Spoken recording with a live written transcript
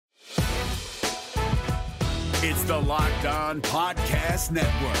It's the Locked On Podcast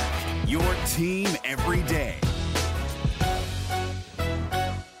Network, your team every day.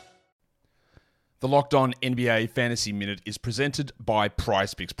 The Locked On NBA Fantasy Minute is presented by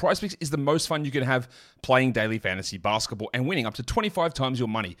PrizePicks. PrizePicks is the most fun you can have playing daily fantasy basketball and winning up to 25 times your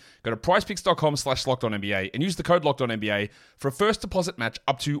money. Go to prizepicks.com/LockedOnNBA and use the code LockedOnNBA for a first deposit match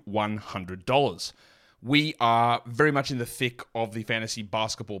up to $100. We are very much in the thick of the fantasy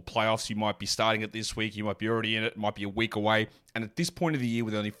basketball playoffs. You might be starting it this week. You might be already in it. It might be a week away. And at this point of the year,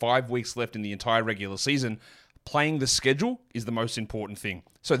 with only 5 weeks left in the entire regular season, playing the schedule is the most important thing.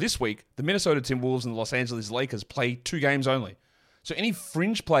 So this week, the Minnesota Timberwolves and the Los Angeles Lakers play 2 games only. So any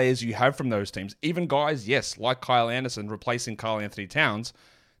fringe players you have from those teams, even guys, yes, like Kyle Anderson replacing Karl Anthony Towns,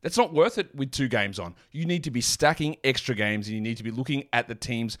 that's not worth it with 2 games on. You need to be stacking extra games, and you need to be looking at the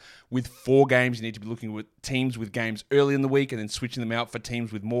teams with 4 games. You need to be looking at teams with games early in the week and then switching them out for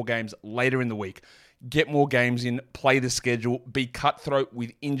teams with more games later in the week. Get more games in, play the schedule, be cutthroat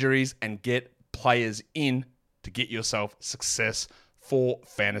with injuries, and get players in to get yourself success for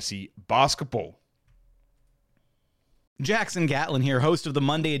fantasy basketball. Jackson Gatlin here, host of the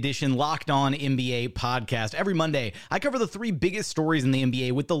Monday edition Locked On NBA podcast. Every Monday, I cover the 3 biggest stories in the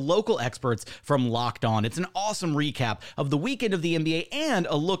NBA with the local experts from Locked On. It's an awesome recap of the weekend of the NBA and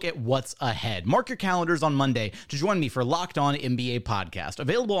a look at what's ahead. Mark your calendars on Monday to join me for Locked On NBA podcast,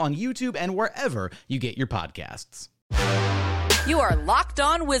 available on YouTube and wherever you get your podcasts. You are Locked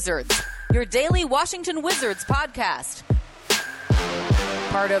On Wizards, your daily Washington Wizards podcast.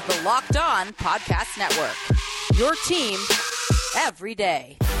 Part of the Locked On Podcast Network. Your team every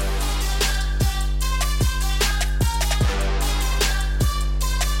day.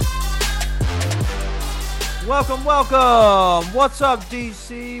 Welcome. What's up,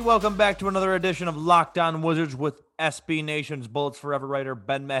 DC? Welcome back to another edition of Locked On Wizards with SB Nation's Bullets Forever writer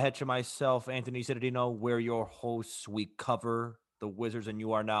Ben Mehech and myself, Anthony Citadino. We're your hosts. We cover the Wizards, and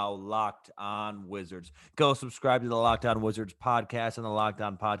you are now Locked On Wizards. Go subscribe to the Locked On Wizards podcast and the Locked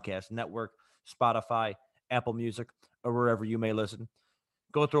On Podcast Network, Spotify, Apple Music, or wherever you may listen.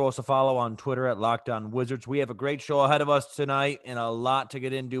 Go throw us a follow on Twitter at Locked On Wizards. We have a great show ahead of us tonight and a lot to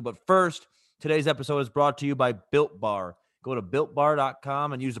get into. But first, today's episode is brought to you by Built Bar. Go to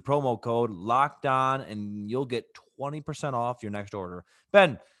BuiltBar.com and use the promo code Locked On, and you'll get 20% off your next order.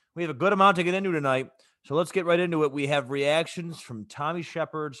 Ben, we have a good amount to get into tonight, so let's get right into it. We have reactions from Tommy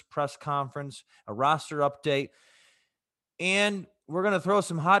Shepard's press conference, a roster update, and we're going to throw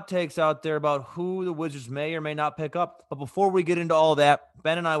some hot takes out there about who the Wizards may or may not pick up. But before we get into all that,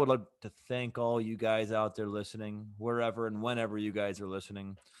 Ben and I would like to thank all you guys out there listening, wherever and whenever you guys are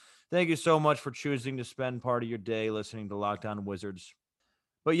listening. Thank you so much for choosing to spend part of your day listening to Locked On Wizards.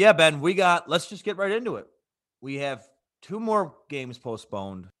 But yeah, Ben, let's just get right into it. We have 2 more games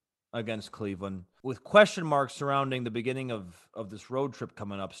postponed against Cleveland, with question marks surrounding the beginning of this road trip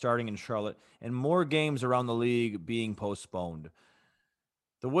coming up, starting in Charlotte, and more games around the league being postponed.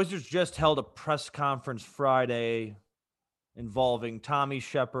 The Wizards just held a press conference Friday involving Tommy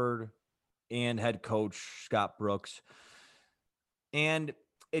Shepard and head coach Scott Brooks. And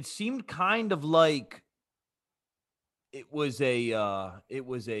it seemed kind of like it was a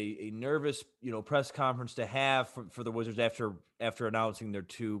nervous, press conference to have for the Wizards after announcing their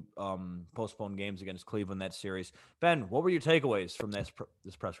 2 postponed games against Cleveland, that series. Ben, what were your takeaways from this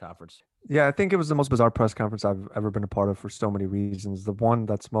press conference? Yeah, I think it was the most bizarre press conference I've ever been a part of for so many reasons. The one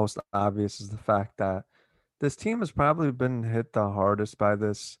that's most obvious is the fact that this team has probably been hit the hardest by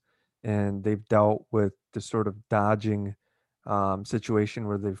this, and they've dealt with the sort of dodging situation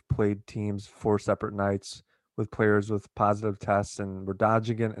where they've played teams 4 separate nights with players with positive tests, and were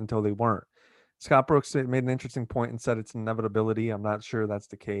dodging it until they weren't. Scott Brooks made an interesting point and said it's inevitability. I'm not sure that's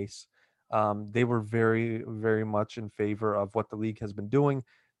the case. They were very, very much in favor of what the league has been doing.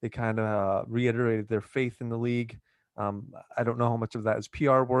 They kind of reiterated their faith in the league. I don't know how much of that is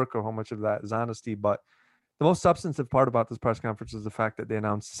PR work or how much of that is honesty, but the most substantive part about this press conference is the fact that they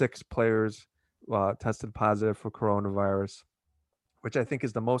announced 6 players tested positive for coronavirus, which I think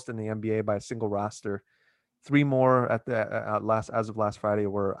is the most in the NBA by a single roster. 3 more as of last Friday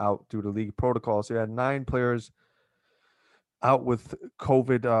were out due to league protocol. So you had 9 players out with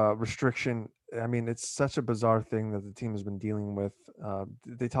COVID restriction. I mean, it's such a bizarre thing that the team has been dealing with.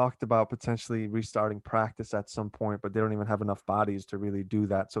 They talked about potentially restarting practice at some point, but they don't even have enough bodies to really do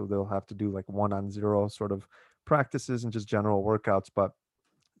that. So they'll have to do like 1-on-0 sort of practices and just general workouts. But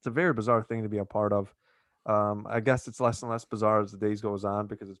it's a very bizarre thing to be a part of. I guess it's less and less bizarre as the days goes on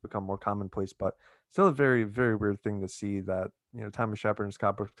because it's become more commonplace, but still a very, very weird thing to see that, Tommy Shepard and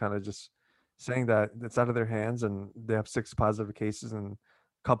Scott Brooks kind of just saying that it's out of their hands and they have 6 positive cases and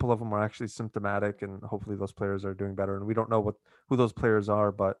couple of them are actually symptomatic, and hopefully those players are doing better. And we don't know who those players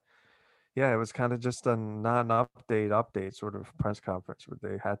are, but yeah, it was kind of just a non-update sort of press conference where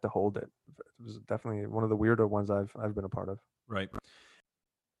they had to hold it. It was definitely one of the weirder ones I've been a part of. Right.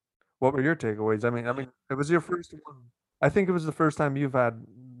 What were your takeaways? I mean, it was your first one. I think it was the first time you've had,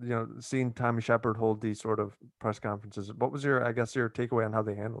 seen Tommy Shepard hold these sort of press conferences. What was your takeaway on how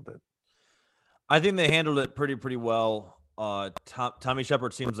they handled it? I think they handled it pretty well. Tommy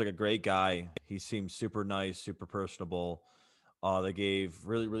Shepard seems like a great guy. He seems super nice, super personable. They gave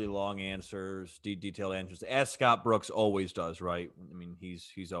really long answers, detailed answers, as Scott Brooks always does, right? I mean,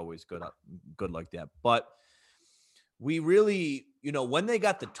 he's always good like that. But we really, when they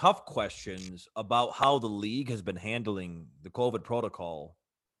got the tough questions about how the league has been handling the COVID protocol,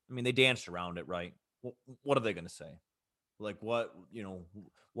 I mean, they danced around it, right? What are they going to say? Like what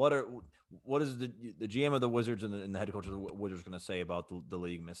is the GM of the Wizards and the head coach of the Wizards going to say about the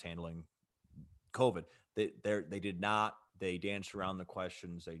league mishandling COVID? They did not. They danced around the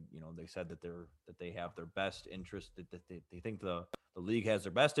questions. They said that they have their best interest. That they think the league has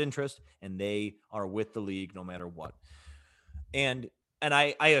their best interest, and they are with the league no matter what. And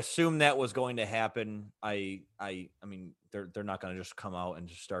I assume that was going to happen. I mean, they're not going to just come out and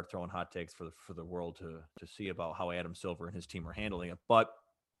just start throwing hot takes for the world to see about how Adam Silver and his team are handling it. But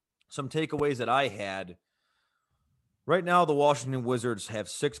some takeaways that I had right now, the Washington Wizards have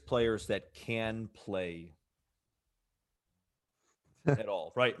 6 players that can play at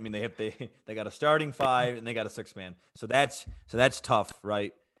all, right? I mean, they got a starting 5 and they got a 6-man. So that's tough,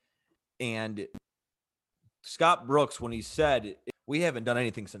 right? And Scott Brooks, when he said we haven't done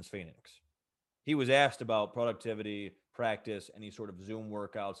anything since Phoenix, he was asked about productivity, practice, any sort of Zoom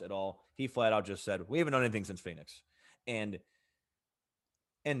workouts at all. He flat out just said we haven't done anything since Phoenix, and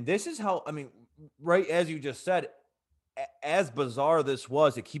this is how, I mean, right as you just said, as bizarre this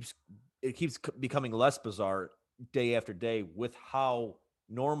was, it keeps becoming less bizarre day after day with how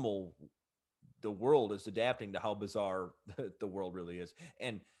normal the world is adapting to how bizarre the world really is,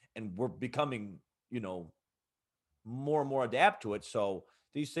 and we're becoming more and more adapt to it. So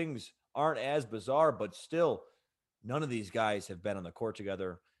these things aren't as bizarre, but still, none of these guys have been on the court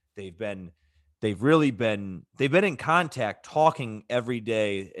together. They've been in contact, talking every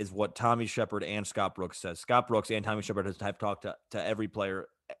day, is what Tommy Shepard and Scott Brooks says. Scott Brooks and Tommy Shepard have talked to every player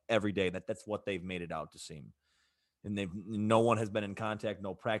every day. That's what they've made it out to seem. And no one has been in contact,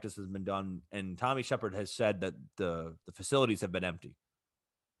 no practice has been done. And Tommy Shepard has said that the facilities have been empty.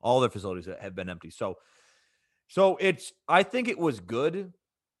 All their facilities have been empty. So I think it was good.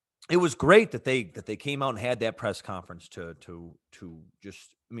 It was great that they came out and had that press conference to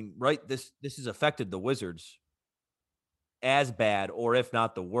just, I mean, right, this has affected the Wizards as bad, or if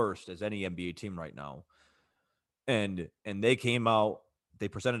not the worst, as any NBA team right now. And they came out, they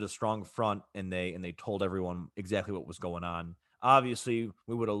presented a strong front, and they told everyone exactly what was going on. Obviously,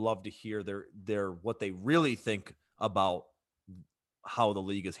 we would have loved to hear their what they really think about how the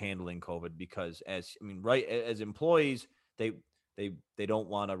league is handling COVID, because as employees, they don't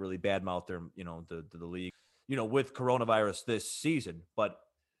want to really badmouth their, the league, with coronavirus this season. But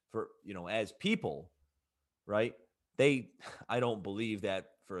for, as people, right, I don't believe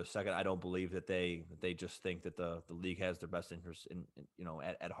that for a second. I don't believe that they just think that the league has their best interest in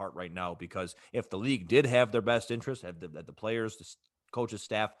at heart right now, because if the league did have their best interest, at the players, the coaches,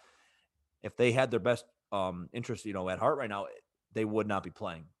 staff, if they had their best interest, at heart right now, they would not be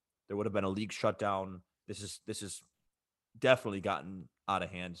playing. There would have been a league shutdown. This is definitely gotten out of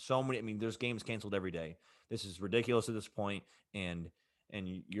hand. So many, I mean, there's games canceled every day. This is ridiculous at this point. And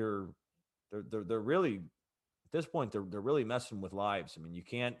they're really, at this point, they're really messing with lives. I mean,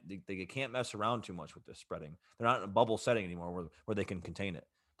 they can't mess around too much with this spreading. They're not in a bubble setting anymore where they can contain it.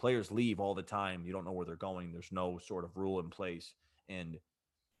 Players leave all the time. You don't know where they're going. There's no sort of rule in place. And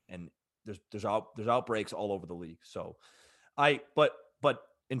there's outbreaks all over the league. So but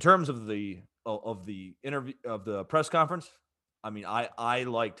in terms of the interview, of the press conference, I mean, I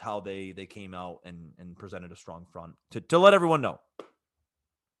liked how they came out and presented a strong front to let everyone know.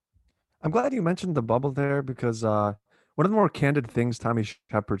 I'm glad you mentioned the bubble there, because one of the more candid things Tommy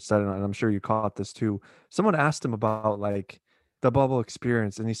Shepard said, and I'm sure you caught this too, someone asked him about like the bubble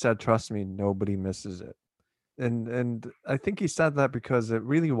experience, and he said, "Trust me, nobody misses it." And I think he said that because it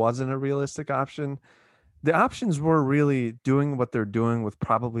really wasn't a realistic option. The options were really doing what they're doing with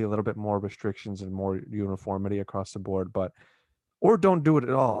probably a little bit more restrictions and more uniformity across the board, or don't do it at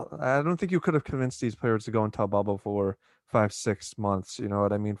all. I don't think you could have convinced these players to go into a bubble for 5-6 months, you know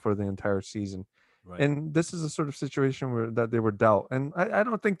what I mean, for the entire season. Right. And this is a sort of situation that they were dealt. And I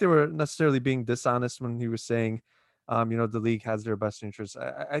don't think they were necessarily being dishonest when he was saying The league has their best interests.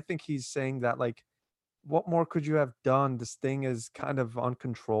 I think he's saying that, like, what more could you have done? This thing is kind of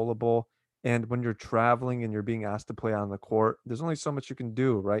uncontrollable. And when you're traveling and you're being asked to play on the court, there's only so much you can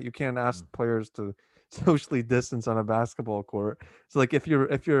do, right? You can't ask players to socially distance on a basketball court. So like if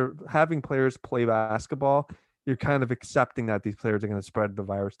you're having players play basketball, you're kind of accepting that these players are going to spread the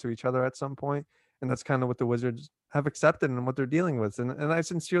virus to each other at some point. And that's kind of what the Wizards have accepted and what they're dealing with. And I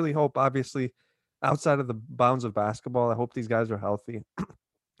sincerely hope, obviously, outside of the bounds of basketball, I hope these guys are healthy.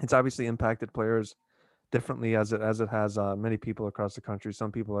 It's obviously impacted players differently as it has many people across the country.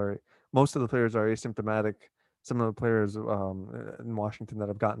 Most of the players are asymptomatic. Some of the players in Washington that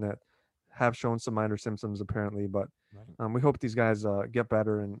have gotten it have shown some minor symptoms apparently, but we hope these guys get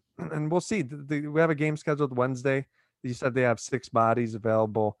better, and and we'll see. We have a game scheduled Wednesday. You said they have 6 bodies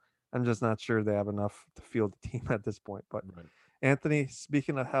available. I'm just not sure they have enough to field the team at this point. But Anthony,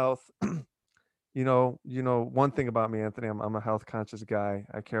 speaking of health, one thing about me, Anthony, I'm a health conscious guy.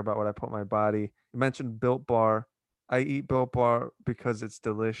 I care about what I put in my body. You mentioned Built Bar. I eat Built Bar because it's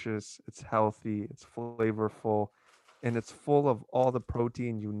delicious, it's healthy, it's flavorful, and it's full of all the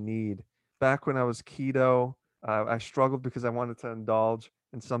protein you need. Back when I was keto, I struggled because I wanted to indulge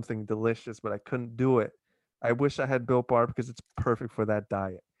in something delicious, but I couldn't do it. I wish I had Built Bar because it's perfect for that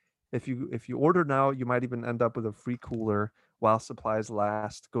diet. If you order now, you might even end up with a free cooler while supplies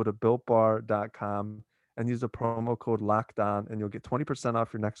last. Go to builtbar.com and use the promo code LOCKEDON, and you'll get 20%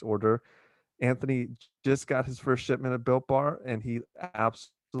 off your next order. Anthony just got his first shipment of Built Bar, and he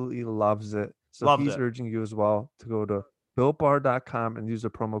absolutely loves it. So he's urging you as well to go to builtbar.com and use the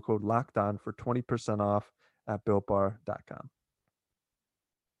promo code LOCKEDON for 20% off at builtbar.com.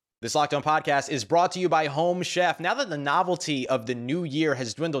 This Locked On podcast is brought to you by Home Chef. Now that the novelty of the new year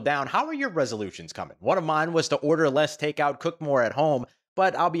has dwindled down, how are your resolutions coming? One of mine was to order less takeout, cook more at home,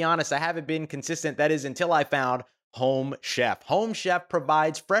 but I'll be honest, I haven't been consistent. That is until I found Home Chef. Home Chef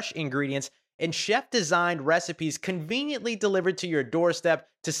provides fresh ingredients and chef-designed recipes conveniently delivered to your doorstep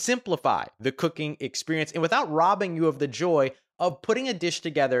to simplify the cooking experience and without robbing you of the joy of putting a dish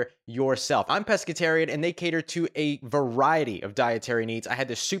together yourself. I'm pescatarian, and they cater to a variety of dietary needs. I had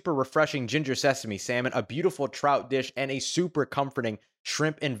this super refreshing ginger sesame salmon, a beautiful trout dish, and a super comforting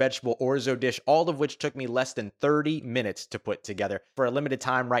shrimp and vegetable orzo dish, all of which took me less than 30 minutes to put together. For a limited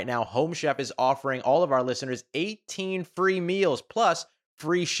time right now, Home Chef is offering all of our listeners 18 free meals, plus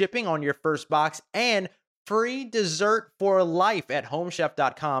free shipping on your first box, and free dessert for life at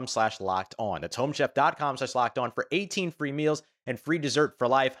homechef.com/lockedon. That's homechef.com/lockedon for 18 free meals and free dessert for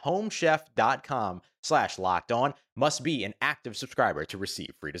life. Homechef.com/lockedon. Must be an active subscriber to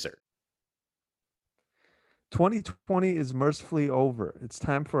receive free dessert. 2020 is mercifully over. It's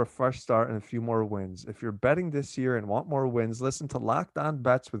time for a fresh start and a few more wins. If you're betting this year and want more wins, listen to Locked On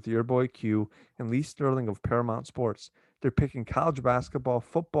Bets with your boy Q and Lee Sterling of Paramount Sports. They're picking college basketball,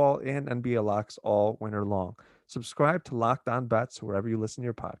 football, and NBA locks all winter long. Subscribe to Locked On Bets wherever you listen to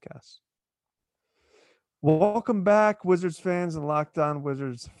your podcasts. Welcome back, Wizards fans and Locked On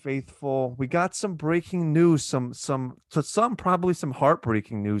Wizards faithful. We got some breaking news, some probably some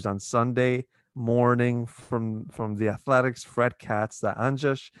heartbreaking news on Sunday morning from the Athletics. Fred Katz, that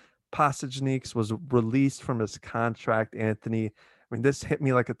Andrej Pasečniks was released from his contract. Anthony, I mean, this hit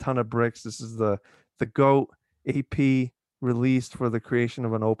me like a ton of bricks. This is the GOAT. AP released for the creation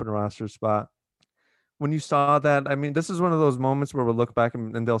of an open roster spot. When you saw that, I mean, this is one of those moments where we'll look back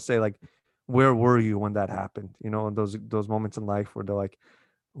and they'll say, like, where were you when that happened? Those moments in life where they're like,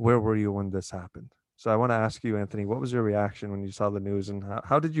 where were you when this happened? So I want to ask you, Anthony, what was your reaction when you saw the news, and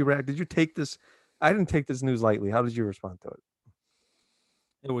how did you react? Did you take this? I didn't take this news lightly. How did you respond to it?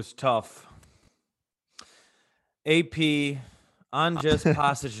 It was tough. AP, Andrej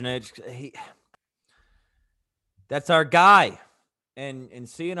Pasečniks, that's our guy. And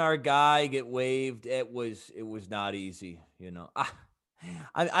seeing our guy get waived, it was not easy,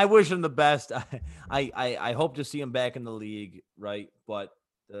 I wish him the best. I hope to see him back in the league, right? But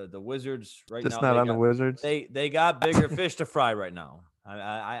the Wizards right just now, not on the Wizards. They got bigger fish to fry right now.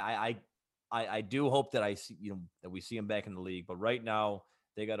 I do hope that that we see him back in the league. But right now,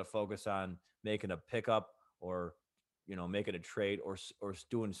 they got to focus on making a pickup or making a trade or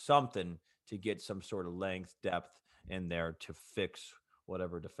doing something to get some sort of length, depth in there to fix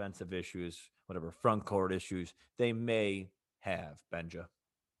whatever defensive issues, whatever front court issues they may have, Benja.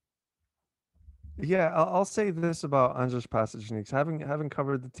 Yeah, I'll say this about Andrej Pasečniks. Having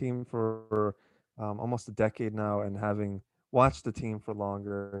covered the team for almost a decade now and having watched the team for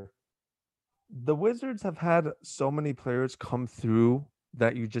longer, the Wizards have had so many players come through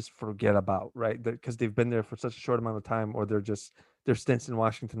that you just forget about, right? Because they've been there for such a short amount of time, or their stints in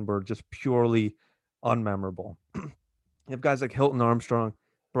Washington were just purely unmemorable. You have guys like Hilton Armstrong,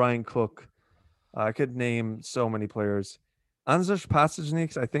 Brian Cook. I could name so many players. Anzush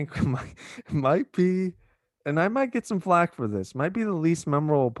Pasajniks, I think, might be, and I might get some flack for this, might be the least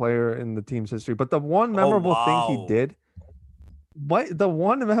memorable player in the team's history. But the one Oh, memorable thing he wow. did, the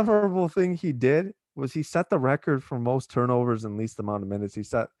one memorable thing he did was he set the record for most turnovers and least amount of minutes.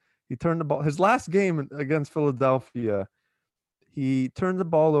 He turned the ball his last game against Philadelphia. He turned the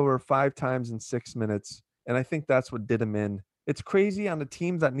ball over 5 times in 6 minutes, and I think that's what did him in. It's crazy on a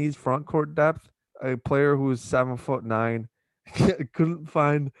team that needs front court depth. A player who is 7'9" couldn't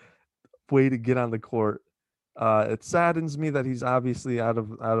find a way to get on the court. It saddens me that he's obviously out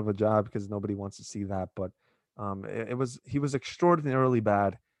of a job because nobody wants to see that. But he was extraordinarily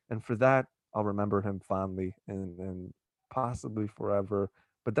bad, and for that I'll remember him fondly and possibly forever.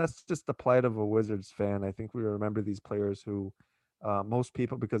 But that's just the plight of a Wizards fan. I think we remember these players who most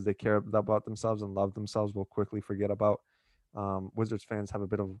people, because they care about themselves and love themselves, will quickly forget about. Wizards fans have a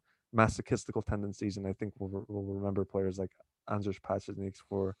bit of masochistical tendencies, and I think we'll remember players like Andrzej Pasechniks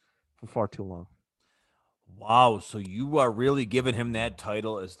for far too long. Wow. So you are really giving him that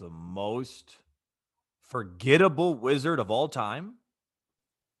title as the most forgettable Wizard of all time?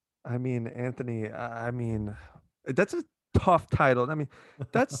 I mean, Anthony, I mean, that's a tough title. I mean,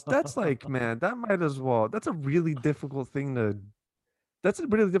 that's like, man, that might as well. That's a really difficult thing to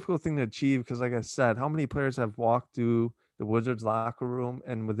achieve because, like I said, how many players have walked through the Wizards locker room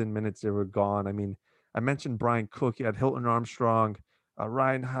and within minutes they were gone? I mean, I mentioned Brian Cook. You had Hilton Armstrong.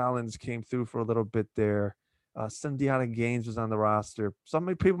 Ryan Hollins came through for a little bit there. Sundiata Gaines was on the roster. Some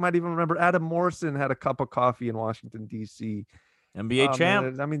people might even remember Adam Morrison had a cup of coffee in Washington, D.C. NBA champ.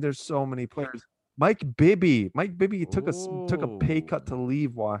 Man, I mean, there's so many players. Mike Bibby took a pay cut to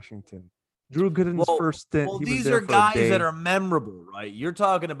leave Washington. Drew Gooden's first stint, Well, he was these there are for a guys day. that are memorable, right? You're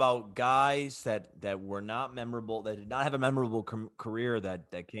talking about guys that were not memorable, that did not have a memorable career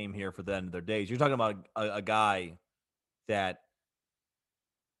that came here for the end of their days. You're talking about a guy that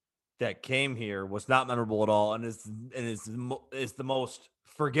came here, was not memorable at all, and is the most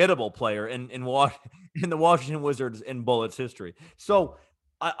forgettable player in the Washington Wizards in Bullets history. So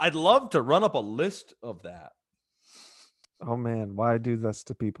I'd love to run up a list of that. Oh man, why do this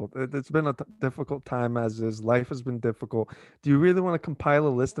to people? It's been a difficult time as is. Life has been difficult. Do you really want to compile a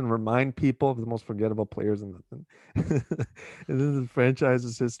list and remind people of the most forgettable players in the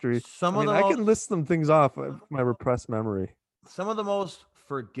franchise's history? I can list some things off of my repressed memory. Some of the most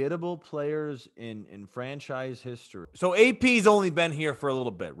forgettable players in franchise history. So AP's only been here for a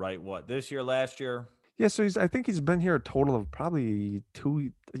little bit, right? What, this year, last year? Yeah, so I think he's been here a total of probably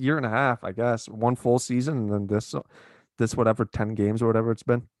a year and a half, I guess. One full season, and then this whatever 10 games or whatever it's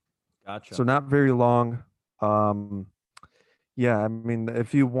been. Gotcha. So not very long. Yeah, I mean,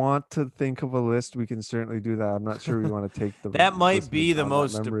 if you want to think of a list, we can certainly do that. I'm not sure we want to take the that might list be the down that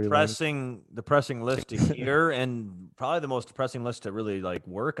most memory lane. depressing list to hear, and probably the most depressing list to really like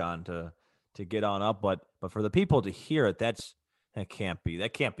work on to get on up. But for the people to hear it, that can't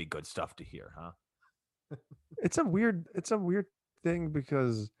be good stuff to hear, huh? It's a weird thing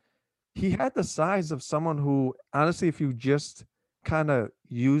because he had the size of someone who, honestly, if you just kind of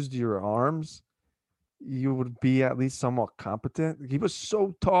used your arms, you would be at least somewhat competent. He was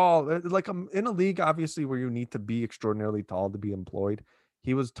so tall, like in a league, obviously, where you need to be extraordinarily tall to be employed.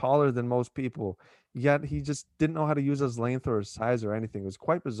 He was taller than most people, yet he just didn't know how to use his length or his size or anything. It was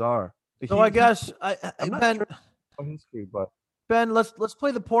quite bizarre. So I guess I'm not Ben, sure history, but Ben, let's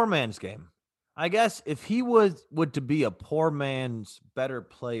play the poor man's game. I guess if he would to be a poor man's better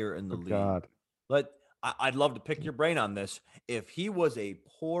player in the league, God. I'd love to pick your brain on this. If he was a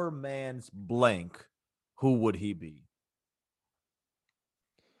poor man's blank, who would he be?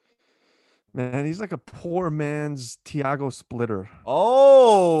 Man, he's like a poor man's Tiago Splitter.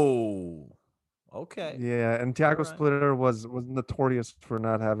 Oh, okay. Yeah, and Tiago Splitter was notorious for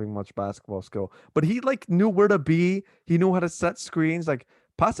not having much basketball skill, but he like knew where to be. He knew how to set screens. Like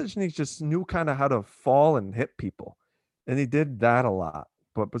Pasechnik just knew kind of how to fall and hit people, and he did that a lot.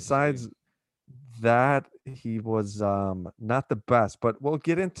 But besides that, he was not the best. But we'll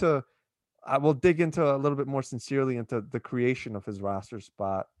dig into a little bit more sincerely into the creation of his roster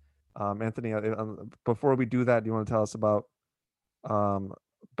spot. Anthony, before we do that, do you want to tell us about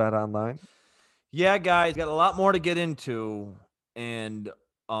Bet Online? Yeah, guys, got a lot more to get into, and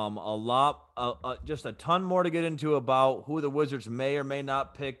just a ton more to get into about who the Wizards may or may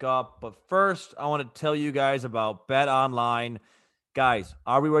not pick up. But first, I want to tell you guys about Bet Online. Guys,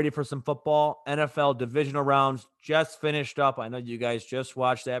 are we ready for some football? NFL divisional rounds just finished up. I know you guys just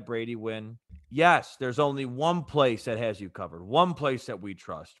watched that Brady win. Yes, there's only one place that has you covered, one place that we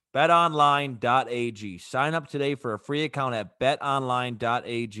trust. BetOnline.ag. Sign up today for a free account at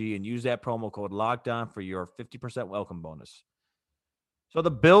BetOnline.ag and use that promo code LOCKEDON for your 50% welcome bonus. So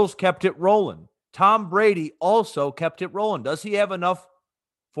the Bills kept it rolling. Tom Brady also kept it rolling. Does he have enough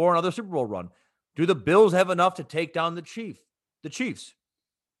for another Super Bowl run? Do the Bills have enough to take down the Chiefs?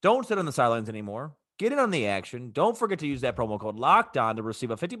 Don't sit on the sidelines anymore. Get in on the action. Don't forget to use that promo code LOCKEDON to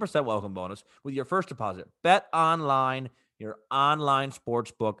receive a 50% welcome bonus with your first deposit. Bet Online, your online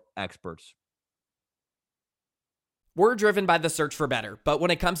sportsbook experts. We're driven by the search for better, but when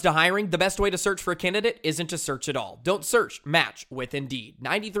it comes to hiring, the best way to search for a candidate isn't to search at all. Don't search, match with Indeed.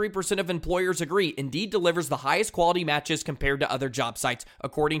 93% of employers agree Indeed delivers the highest quality matches compared to other job sites,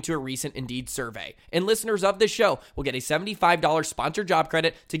 according to a recent Indeed survey. And listeners of this show will get a $75 sponsored job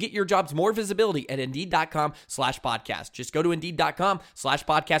credit to get your jobs more visibility at Indeed.com/podcast. Just go to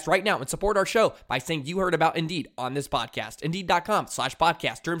Indeed.com/podcast right now and support our show by saying you heard about Indeed on this podcast.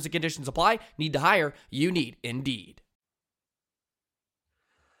 Indeed.com/podcast. Terms and conditions apply. Need to hire? You need Indeed.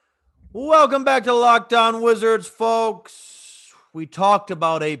 Welcome back to Locked On Wizards, folks. We talked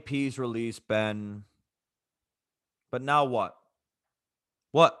about AP's release, Ben. But now what?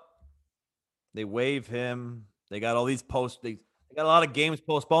 What? They waive him. They got all these they got a lot of games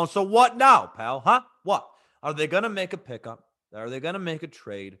postponed. So what now, pal? Huh? What? Are they going to make a pickup? Are they going to make a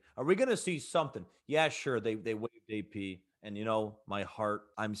trade? Are we going to see something? Yeah, sure. They waived AP. And, my heart,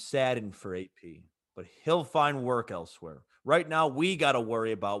 I'm saddened for AP. But he'll find work elsewhere. Right now, we got to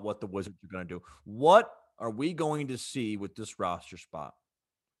worry about what the Wizards are going to do. What are we going to see with this roster spot?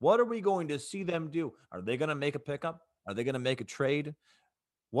 What are we going to see them do? Are they going to make a pickup? Are they going to make a trade?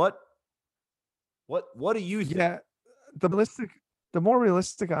 What do you think? Yeah, the more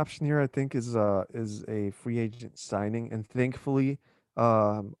realistic option here, I think, is a free agent signing. And thankfully,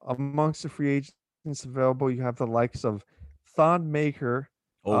 amongst the free agents available, you have the likes of Thon Maker,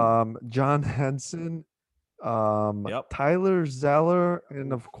 John Henson, Tyler Zeller,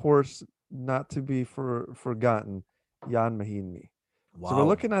 and of course, not to be forgotten, Jan Mahinmi. Wow. So we're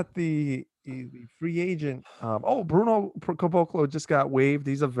looking at the free agent. Bruno Caboclo just got waived.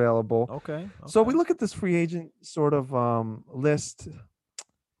 He's available. Okay. So we look at this free agent sort of list.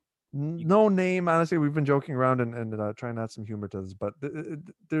 No name, honestly. We've been joking around and trying to add some humor to this, but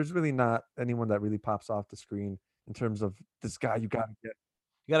there's really not anyone that really pops off the screen in terms of this guy you got to get.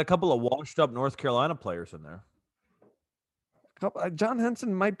 You got a couple of washed up North Carolina players in there. John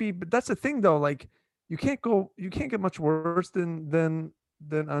Henson might be, but that's the thing though. Like you can't get much worse than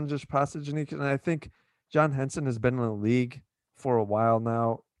Andrzej Pasajnik, and I think John Henson has been in the league for a while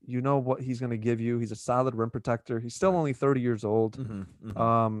now. You know what he's going to give you. He's a solid rim protector. He's still only 30 years old.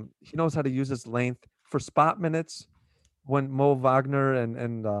 He knows how to use his length for spot minutes when Mo Wagner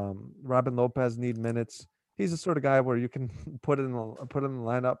and Robin Lopez need minutes. He's the sort of guy where you can put it in the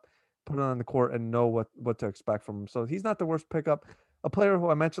lineup, put it on the court, and know what to expect from him. So he's not the worst pickup. A player who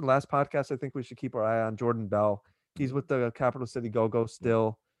I mentioned last podcast, I think we should keep our eye on, Jordan Bell. He's with the Capital City Go-Go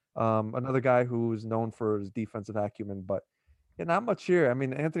still. Another guy who's known for his defensive acumen, but not much here. I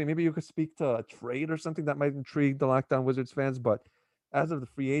mean, Anthony, maybe you could speak to a trade or something that might intrigue the Locked On Wizards fans, but as of the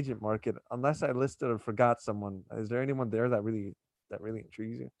free agent market, unless I listed or forgot someone, is there anyone there that really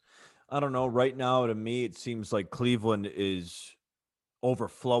intrigues you? I don't know. Right now, to me, it seems like Cleveland is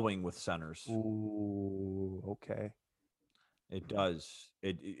overflowing with centers. Ooh, okay. It does.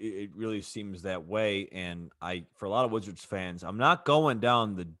 It really seems that way. And for a lot of Wizards fans, I'm not going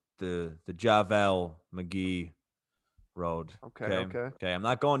down the Javel McGee road. Okay. I'm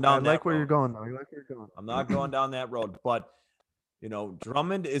not going down. I like where you're going, though. I'm not going down that road. But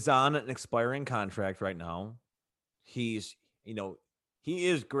Drummond is on an expiring contract right now. He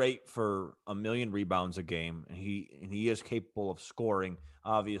is great for 1 million rebounds a game, and he is capable of scoring.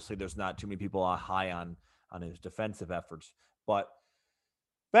 Obviously, there's not too many people high on his defensive efforts. But,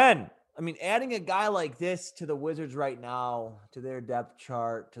 Ben, I mean, adding a guy like this to the Wizards right now, to their depth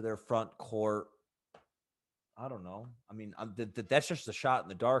chart, to their front court, I don't know. I mean, that's just a shot in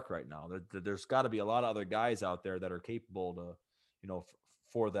the dark right now. There's got to be a lot of other guys out there that are capable to,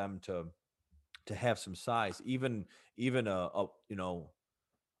 for them to have some size, even a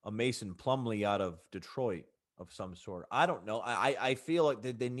Mason Plumlee out of Detroit of some sort. I don't know. I feel like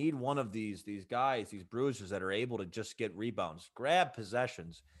they need one of these guys, these bruisers that are able to just get rebounds, grab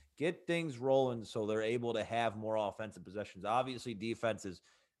possessions, get things rolling so they're able to have more offensive possessions. Obviously, defense is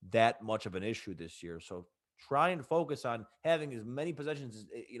that much of an issue this year, so try and focus on having as many possessions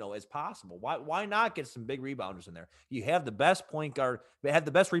as possible. Why not get some big rebounders in there? You have the best point guard, have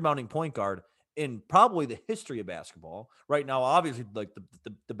the best rebounding point guard in probably the history of basketball right now, obviously like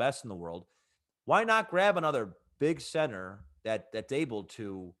the best in the world. Why not grab another big center that's able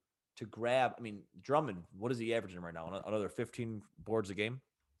to grab? I mean, Drummond, what is he averaging right now? Another 15 boards a game?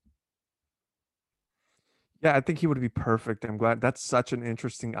 Yeah, I think he would be perfect. I'm glad that's such an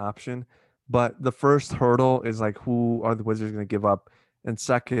interesting option. But the first hurdle is like, who are the Wizards going to give up? And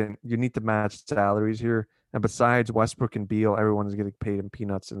second, you need to match salaries here. And besides Westbrook and Beal, everyone is getting paid in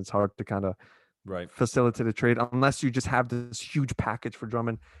peanuts, and it's hard to kind of facilitate a trade unless you just have this huge package for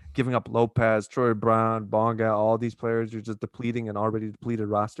Drummond, giving up Lopez, Troy Brown, Bonga, all these players. You're just depleting an already depleted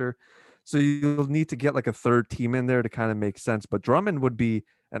roster. So you'll need to get like a third team in there to kind of make sense. But Drummond would be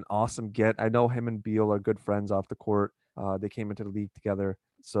an awesome get. I know him and Beal are good friends off the court. They came into the league together,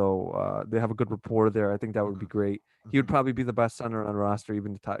 so they have a good rapport there. I think that would be great. He would probably be the best center on the roster,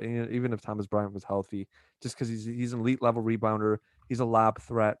 even if Thomas Bryant was healthy, just because he's an elite level rebounder. He's a lob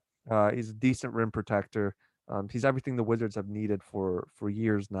threat. He's a decent rim protector. He's everything the Wizards have needed for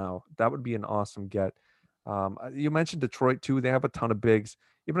years now. That would be an awesome get. You mentioned Detroit too. They have a ton of bigs.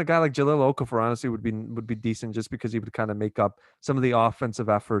 Even a guy like Jahlil Okafor honestly would be decent just because he would kind of make up some of the offensive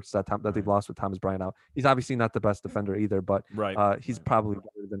efforts that they've lost with Thomas Bryant out. He's obviously not the best defender either, but he's probably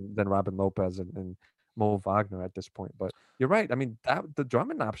better than Robin Lopez and Mo Wagner at this point. But you're right. I mean, the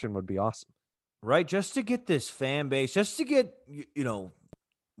Drummond option would be awesome. Right, just to get this fan base, just to get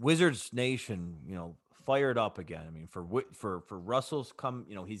Wizards Nation, fired up again. I mean, for Russell's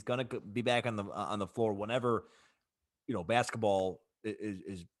he's gonna be back on the floor whenever basketball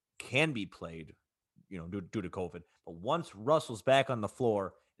is can be played, due to COVID. But once Russell's back on the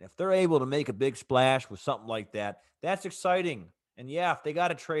floor, and if they're able to make a big splash with something like that, that's exciting. And yeah, if they got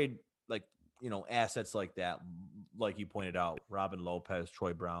to trade assets like that, like you pointed out, Robin Lopez,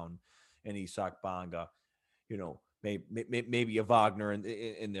 Troy Brown, and Isak Bonga, maybe a Wagner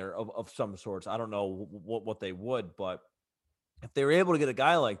in there of some sorts. I don't know what they would, but if they were able to get a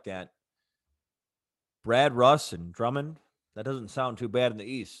guy like that, Brad, Russ, and Drummond, that doesn't sound too bad in the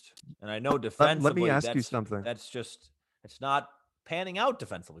East. And I know defensively, let me ask you something. It's not panning out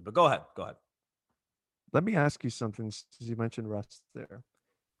defensively. But go ahead. Let me ask you something. Since you mentioned Russ there,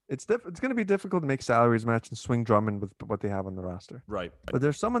 it's going to be difficult to make salaries match and swing Drummond with what they have on the roster. Right. But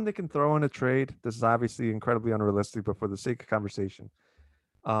there's someone they can throw in a trade. This is obviously incredibly unrealistic, but for the sake of conversation,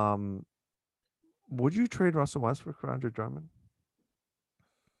 would you trade Russell Westbrook for Andre Drummond?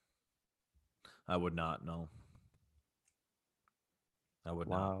 I would not. No. I would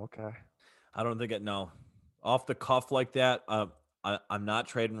not. Wow. Okay. I don't think no. Off the cuff like that, I'm not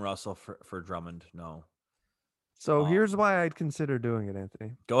trading Russell for Drummond. No. So here's why I'd consider doing it,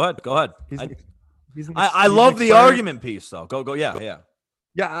 Anthony. Go ahead. I he's love the argument piece, though. Go. Yeah.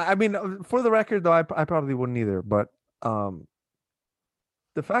 Yeah. I mean, for the record, though, I probably wouldn't either. But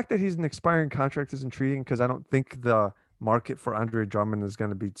the fact that he's an expiring contract is intriguing because I don't think the market for Andre Drummond is going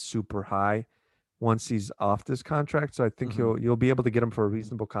to be super high once he's off this contract. So I think you'll be able to get him for a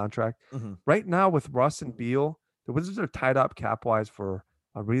reasonable contract. Right now with Russ and Beal, the Wizards are tied up cap-wise for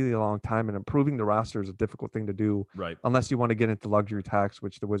a really long time, and improving the roster is a difficult thing to do, right? Unless you want to get into luxury tax,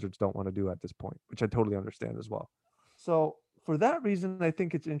 which the Wizards don't want to do at this point, which I totally understand as well. So for that reason, I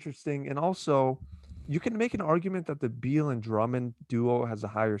think it's interesting. And also, you can make an argument that the Beal and Drummond duo has a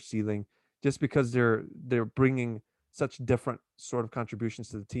higher ceiling just because they're bringing such different sort of contributions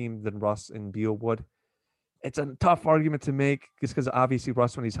to the team than Russ and Beal would. It's a tough argument to make just because obviously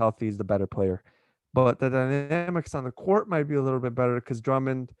Russ, when he's healthy, is the better player. But the dynamics on the court might be a little bit better because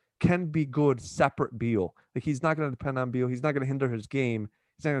Drummond can be good separate Beal. Like, he's not going to depend on Beal. He's not going to hinder his game.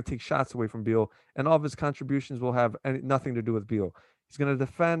 He's not going to take shots away from Beal. And all of his contributions will have nothing to do with Beal. He's going to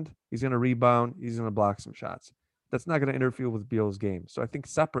defend. He's going to rebound. He's going to block some shots. That's not going to interfere with Beal's game. So I think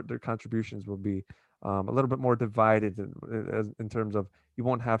separate their contributions will be a little bit more divided in terms of you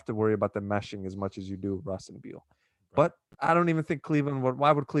won't have to worry about the meshing as much as you do Russ and Beal. But I don't even think Cleveland would.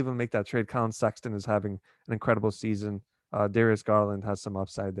 Why would Cleveland make that trade? Colin Sexton is having an incredible season. Darius Garland has some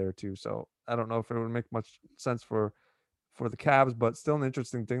upside there too. So I don't know if it would make much sense for the Cavs, but still an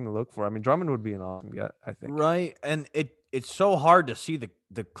interesting thing to look for. I mean, Drummond would be an awesome get, I think. Right, and it's so hard to see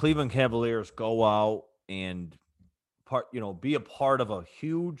the Cleveland Cavaliers go out and be a part of a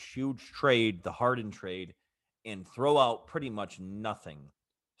huge trade, the Harden trade, and throw out pretty much nothing.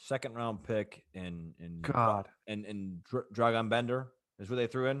 Second round pick and Dragan Bender is where they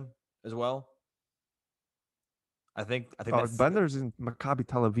threw in as well. I think Bender's in Maccabi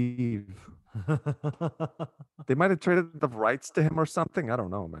Tel Aviv. They might have traded the rights to him or something. I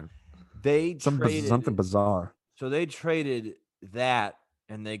don't know, man. Something bizarre. So they traded that,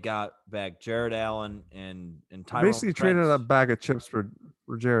 and they got back Jared Allen and Tyrone basically Prince. Traded a bag of chips for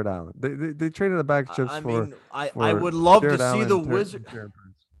Jared Allen. They traded a bag of chips I would love Jared to see the Wizards.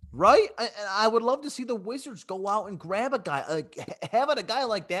 Right? And I would love to see the Wizards go out and grab a guy. Having a guy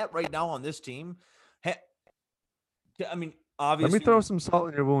like that right now on this team. I mean, obviously. Let me throw some salt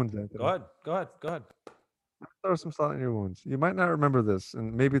in your wounds, Anthony. Go ahead. Throw some salt in your wounds. You might not remember this,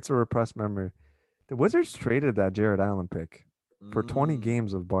 and maybe it's a repressed memory. The Wizards traded that Jared Allen pick for 20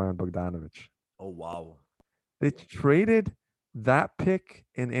 games of Bojan Bogdanovic. Oh, wow. They traded that pick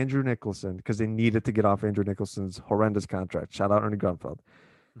and Andrew Nicholson because they needed to get off Andrew Nicholson's horrendous contract. Shout out Ernie Grunfeld.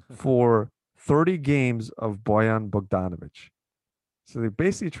 For 30 games of Bojan Bogdanovic. So they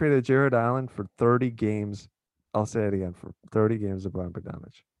basically traded Jared Allen for 30 games. I'll say it again, for 30 games of Bojan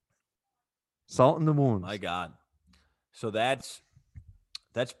Bogdanovic. Salt in the wounds. My God. So that's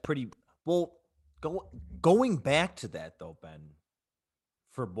pretty well. Going back to that though, Ben,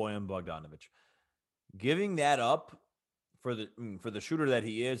 for Bojan Bogdanovic, giving that up for the shooter that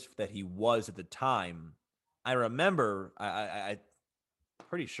he was at the time. I remember I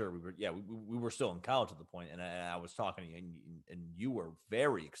pretty sure we were still in college at the point, and I was talking to you, and you were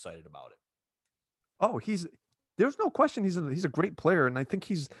very excited about it. Oh, there's no question he's a great player, and I think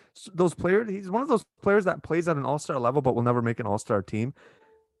he's one of those players that plays at an all-star level but will never make an all-star team.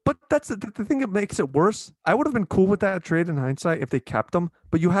 But that's the thing that makes it worse. I would have been cool with that trade in hindsight if they kept him,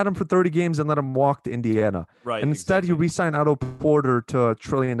 but you had him for 30 games and let him walk to Indiana. Right. And instead you re-sign Otto Porter to a $1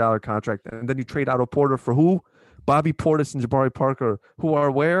 trillion contract, and then you trade Otto Porter for who? Bobby Portis and Jabari Parker, who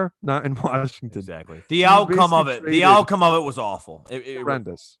are where? Not in Washington. Exactly. The outcome of it was awful.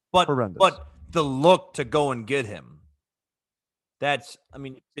 Horrendous. Horrendous. But the look to go and get him.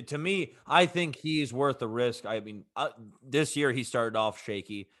 To me, I think he's worth the risk. I mean, this year he started off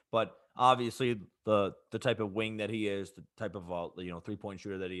shaky, but obviously the type of wing that he is, the type of 3-point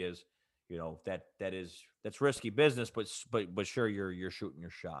shooter that he is, that's risky business. But sure, you're shooting your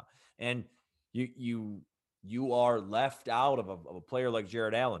shot, and you are left out of a player like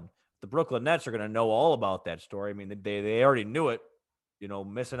Jared Allen. The Brooklyn Nets are going to know all about that story. I mean, they already knew it.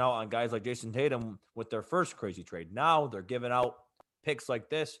 Missing out on guys like Jason Tatum with their first crazy trade. Now they're giving out picks like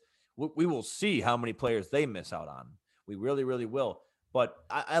this. We will see how many players they miss out on. We really, really will. But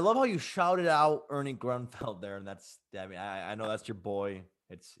I love how you shouted out Ernie Grunfeld there, and I know that's your boy.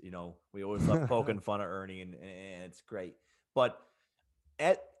 It's we always love poking fun of Ernie, and it's great. But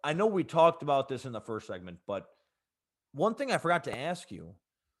I know we talked about this in the first segment, but one thing I forgot to ask you.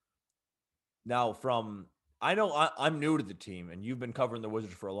 Now, I know I'm new to the team, and you've been covering the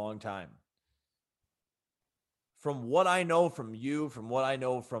Wizards for a long time. From what I know from you, from what I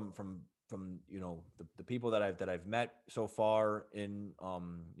know from the people that I've met so far in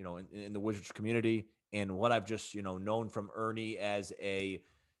in the Wizards community, and what I've just known from Ernie as a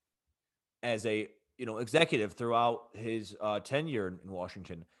executive throughout his tenure in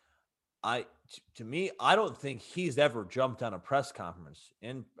Washington, I don't think he's ever jumped on a press conference.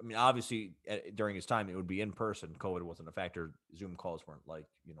 And I mean, obviously during his time, it would be in person. COVID wasn't a factor. Zoom calls weren't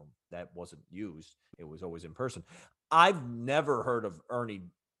that wasn't used. It was always in person. I've never heard of Ernie,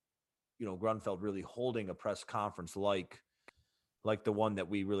 Grunfeld really holding a press conference like the one that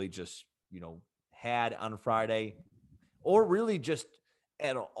we really just, had on Friday, or really just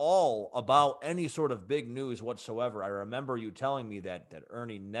at all about any sort of big news whatsoever. I remember you telling me that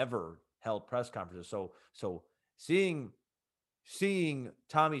Ernie never held press conferences. So seeing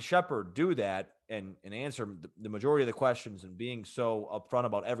Tommy Shepard do that and answer the majority of the questions and being so upfront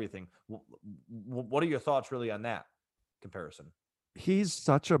about everything, what are your thoughts really on that comparison? He's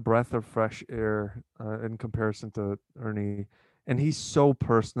such a breath of fresh air in comparison to Ernie, and he's so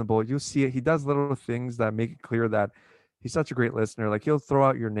personable. You'll see it. He does little things that make it clear that he's such a great listener. Like, he'll throw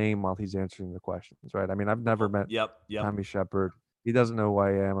out your name while he's answering the questions, right? I mean, I've never met Tommy Shepard. He doesn't know who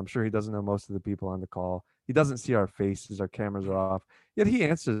I am. I'm sure he doesn't know most of the people on the call. He doesn't see our faces. Our cameras are off. Yet he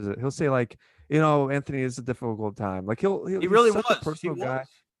answers it. He'll say, like, Anthony, it's a difficult time. Like, he really was a personal guy.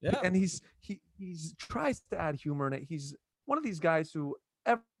 Yeah. And he tries to add humor in it. He's one of these guys who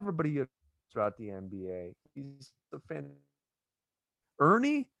everybody throughout the NBA. He's a fan.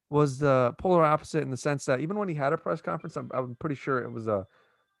 Ernie was the polar opposite in the sense that even when he had a press conference, I'm pretty sure it was a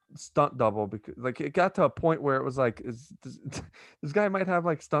stunt double, because like it got to a point where it was like, this guy might have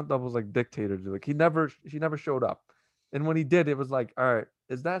like stunt doubles like dictators. Like he never showed up, and when he did, it was like, all right,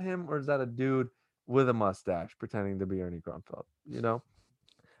 is that him or is that a dude with a mustache pretending to be Ernie Grunfeld?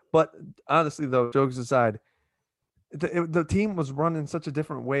 But honestly, though, jokes aside, the team was run in such a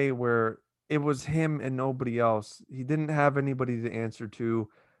different way where it was him and nobody else. He didn't have anybody to answer to.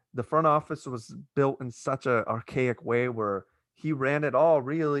 The front office was built in such an archaic way where he ran it all,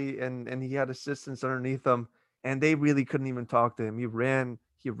 really, and he had assistants underneath him, and they really couldn't even talk to him.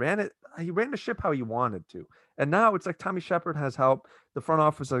 he ran the ship how he wanted to. And now it's like Tommy Shepard has helped. The front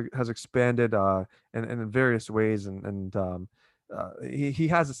office has expanded in various ways, and he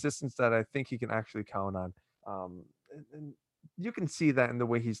has assistants that I think he can actually count on. And you can see that in the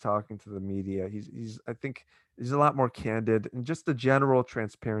way he's talking to the media. I think he's a lot more candid, and just the general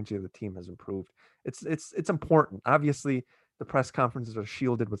transparency of the team has improved. It's important. Obviously, the press conferences are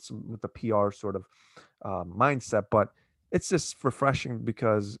shielded with the PR sort of mindset, but it's just refreshing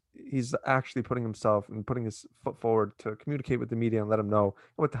because he's actually putting himself and putting his foot forward to communicate with the media and let them know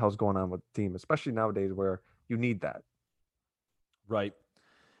what the hell's going on with the team, especially nowadays where you need that. Right.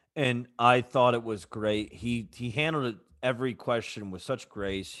 And I thought it was great. He handled it, every question with such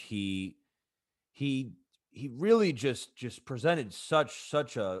grace. He really just presented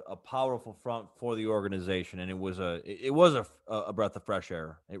such a powerful front for the organization, and it was a breath of fresh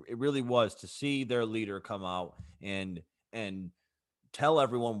air. It really was, to see their leader come out and tell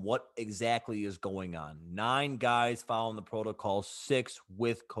everyone what exactly is going on. 9 guys following the protocol, 6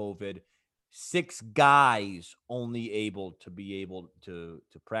 with COVID, 6 guys only able to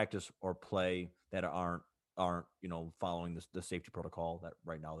practice or play that aren't following the safety protocol that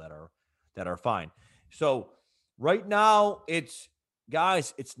right now that are fine. So right now it's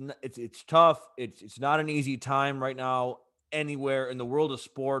guys, it's tough. It's not an easy time right now anywhere in the world of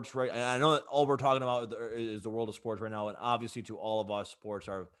sports, right? And I know that all we're talking about is the world of sports right now, and obviously to all of us, sports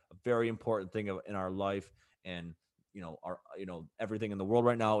are a very important thing in our life, and everything in the world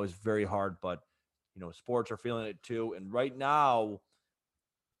right now is very hard, but sports are feeling it too. And right now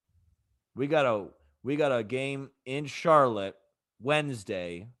we got a game in Charlotte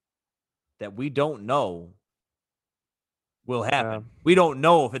Wednesday that we don't know will happen. Yeah. We don't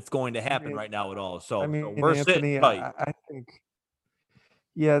know if it's going to happen right now at all. So, we're Anthony, sitting tight. I think,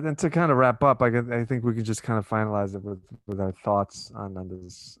 yeah. Then to kind of wrap up, I think we can just kind of finalize it with our thoughts on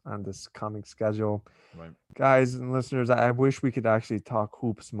this coming schedule, Right. guys and listeners. I wish we could actually talk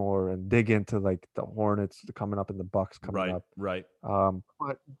hoops more and dig into like the Hornets coming up and the Bucks coming up. Right.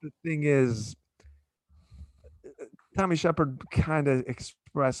 But the thing is, Tommy Shepard kind of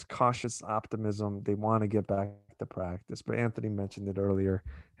expressed cautious optimism. They want to get back to practice, but Anthony mentioned it earlier.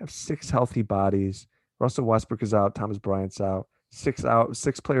 Have 6 healthy bodies. Russell Westbrook is out. Thomas Bryant's out. 6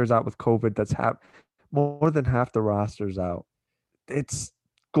 players out with COVID. That's more than half the roster's out. It's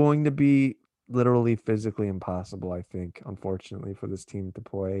going to be literally physically impossible, I think, unfortunately, for this team to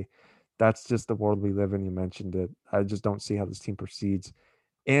play. That's just the world we live in. You mentioned it. I just don't see how this team proceeds.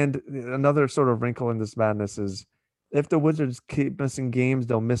 And another sort of wrinkle in this madness is if the Wizards keep missing games,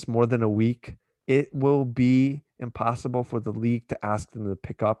 they'll miss more than a week. It will be impossible for the league to ask them to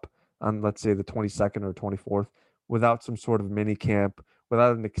pick up on, let's say, the 22nd or 24th without some sort of mini camp,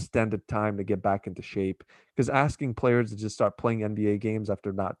 without an extended time to get back into shape. Because asking players to just start playing NBA games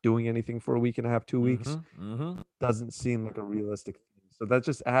after not doing anything for a week and a half, 2 weeks, doesn't seem like a realistic thing. So that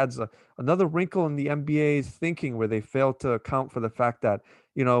just adds another wrinkle in the NBA's thinking, where they fail to account for the fact that,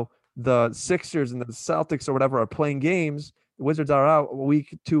 the Sixers and the Celtics or whatever are playing games. The Wizards are out a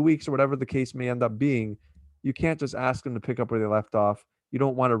week, 2 weeks, or whatever the case may end up being. You can't just ask them to pick up where they left off. You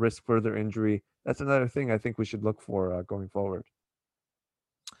don't want to risk further injury. That's another thing I think we should look for going forward.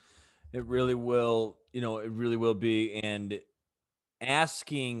 It really will. It really will be. And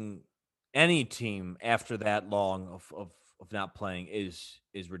asking any team after that long of not playing is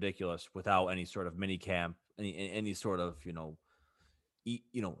ridiculous without any sort of mini camp, any sort of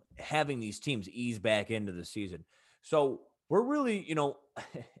having these teams ease back into the season. So we're really,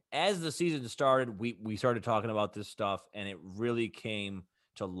 as the season started, we started talking about this stuff, and it really came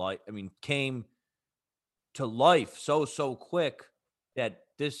to life. Came to life so quick that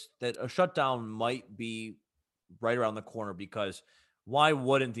a shutdown might be right around the corner, because why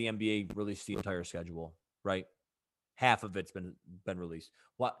wouldn't the NBA release the entire schedule, right? Half of it's been released.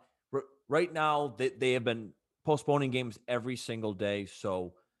 Right now they have been postponing games every single day,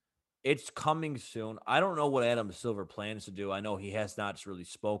 so it's coming soon. I don't know what Adam Silver plans to do. I know he has not really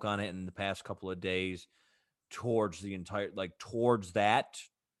spoke on it in the past couple of days towards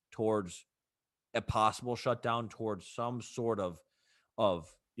a possible shutdown, towards some sort of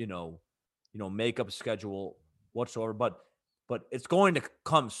makeup schedule whatsoever. But it's going to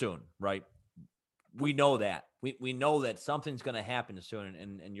come soon, right? We know that. We know that something's going to happen soon.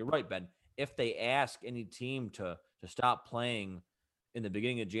 And you're right, Ben. If they ask any team to stop playing in the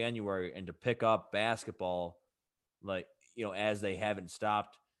beginning of January and to pick up basketball, as they haven't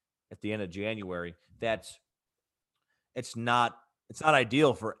stopped at the end of January, it's not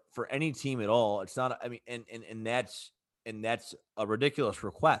ideal for any team at all. It's not. And that's a ridiculous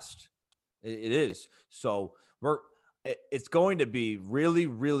request. It is. So it's going to be really,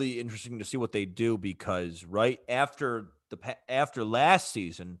 really interesting to see what they do, because right after last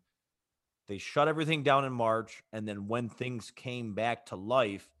season, they shut everything down in March, and then when things came back to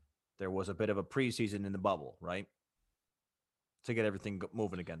life, there was a bit of a preseason in the bubble, right, to get everything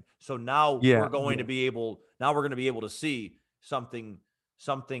moving again. So now we're going to be able to see something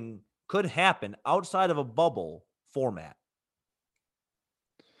could happen outside of a bubble format.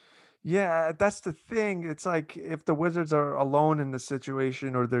 Yeah, that's the thing. It's like if the Wizards are alone in the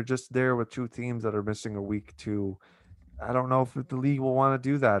situation, or they're just there with two teams that are missing a week too, I don't know if the league will want to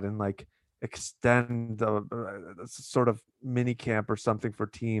do that and like extend a sort of mini camp or something for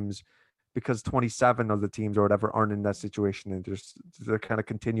teams, because 27 of the teams or whatever aren't in that situation, and they're kind of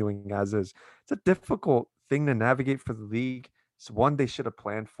continuing as is. It's a difficult thing to navigate for the league. It's one they should have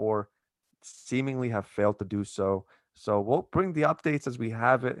planned for, seemingly have failed to do so. So we'll bring the updates as we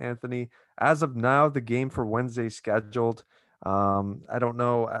have it, Anthony. As of now, the game for Wednesday is scheduled. I don't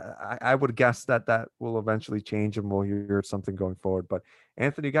know. I would guess that will eventually change and we'll hear something going forward. But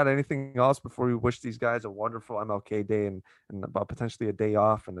Anthony, got anything else before we wish these guys a wonderful MLK Day and about potentially a day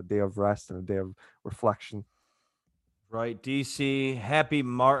off and a day of rest and a day of reflection? Right, DC, happy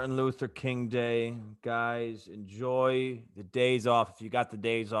Martin Luther King Day. Guys, enjoy the days off. If you got the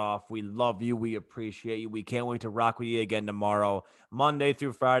days off, we love you. We appreciate you. We can't wait to rock with you again tomorrow. Monday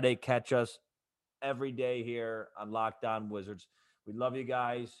through Friday, catch us every day here on Locked On Wizards. We love you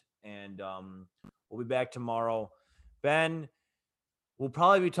guys, and we'll be back tomorrow. Ben, we'll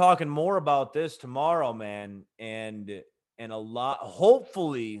probably be talking more about this tomorrow, man, and a lot.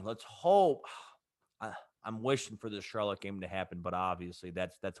 Hopefully, let's hope. I'm wishing for the Charlotte game to happen, but obviously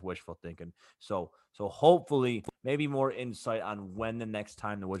that's wishful thinking. So hopefully maybe more insight on when the next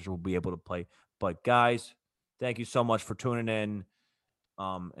time the Wizards will be able to play. But guys, thank you so much for tuning in.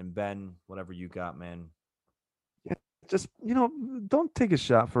 And Ben, whatever you got, man. Yeah, just don't take a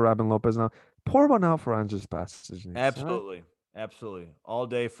shot for Robin Lopez now. Pour one out for Andres Passage. Absolutely. Absolutely. All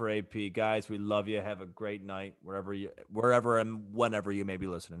day for AP. Guys, we love you. Have a great night wherever and whenever you may be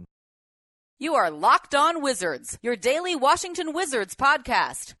listening. You are Locked On Wizards, your daily Washington Wizards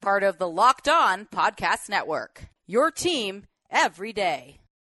podcast, part of the Locked On Podcast Network. Your team every day.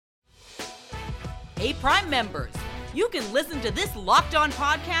 Hey, Prime members, you can listen to this Locked On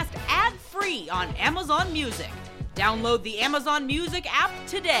podcast ad-free on Amazon Music. Download the Amazon Music app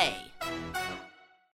today.